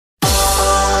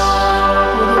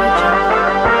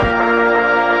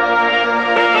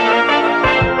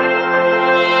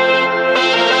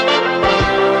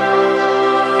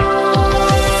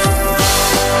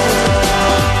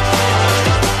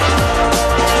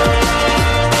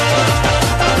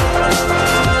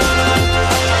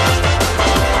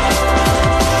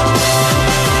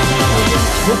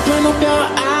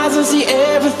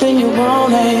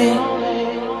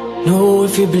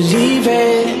if you believe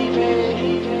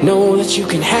it, know that you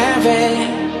can have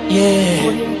it, yeah.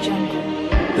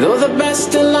 Though the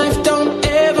best in life don't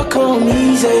ever come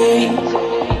easy,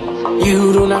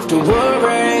 you don't have to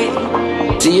worry.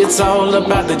 See, it's all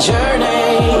about the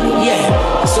journey,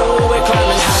 yeah. So we're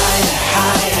climbing higher,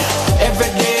 higher.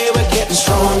 Every day we're getting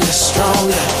stronger,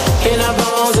 stronger. In our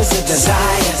bones is a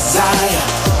desire, desire.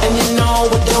 And you know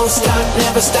we don't stop,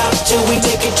 never stop till we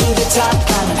take it to the top.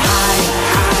 Climbing higher,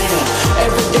 higher.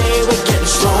 Every day we're getting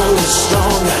stronger,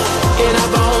 stronger. In our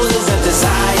bones is a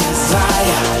desire,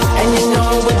 desire. And you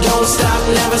know we don't stop,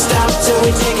 never stop till we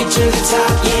take it to the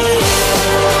top, yeah.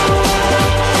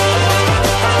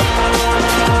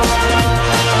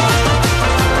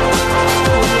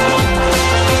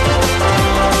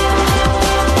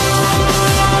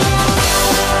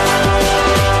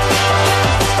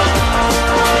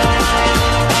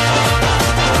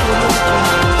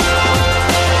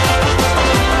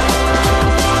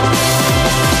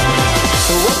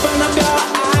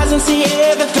 And see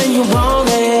everything you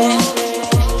wanted.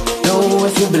 Know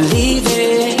if you believe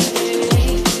it,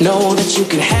 know that you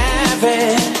can have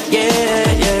it, yeah,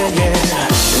 yeah,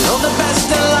 yeah. Know the best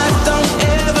in life don't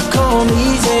ever come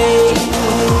easy.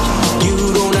 You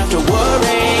don't have to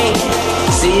worry.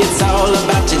 See, it's all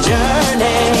about your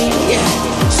journey, yeah.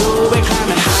 So we're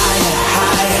climbing higher,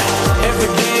 higher. Every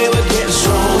day we're getting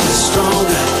stronger,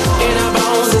 stronger. In our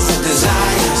bones is a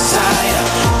desire, desire.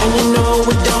 And you know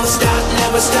we don't stop,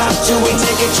 never stop till we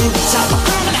take it to the top. We're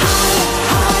climbing higher,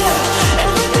 higher.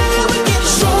 Every day we're getting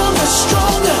stronger,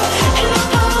 stronger. In our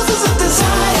bones is a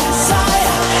desire,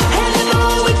 desire. And you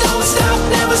know we don't stop,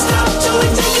 never stop till we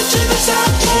take it to the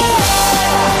top, yeah.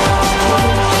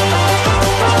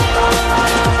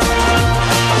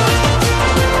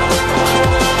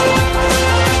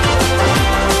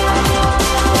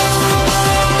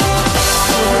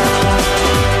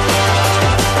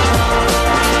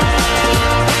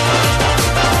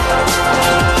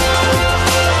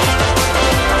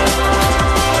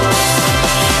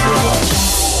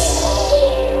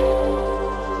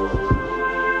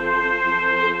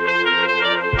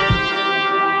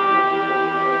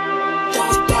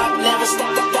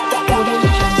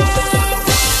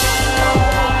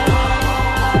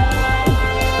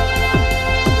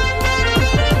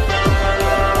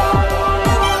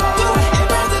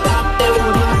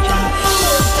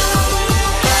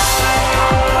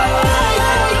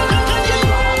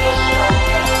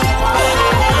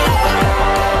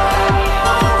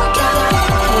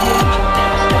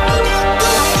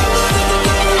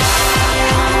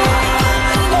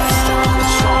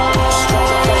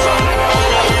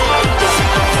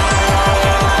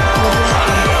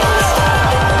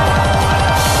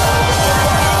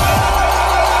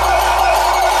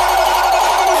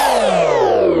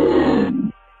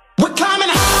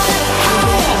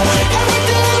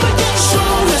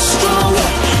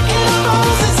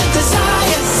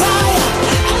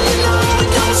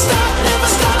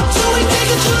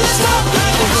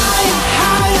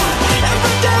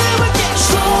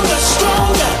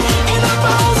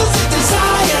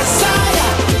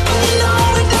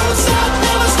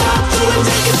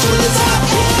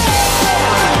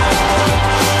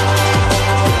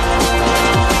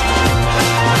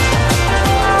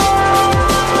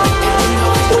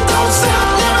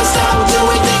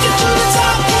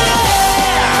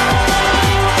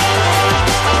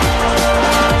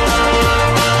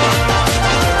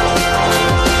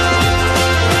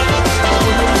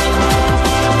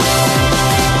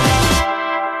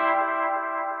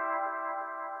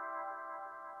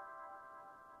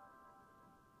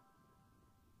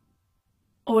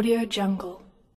 Audio Jungle.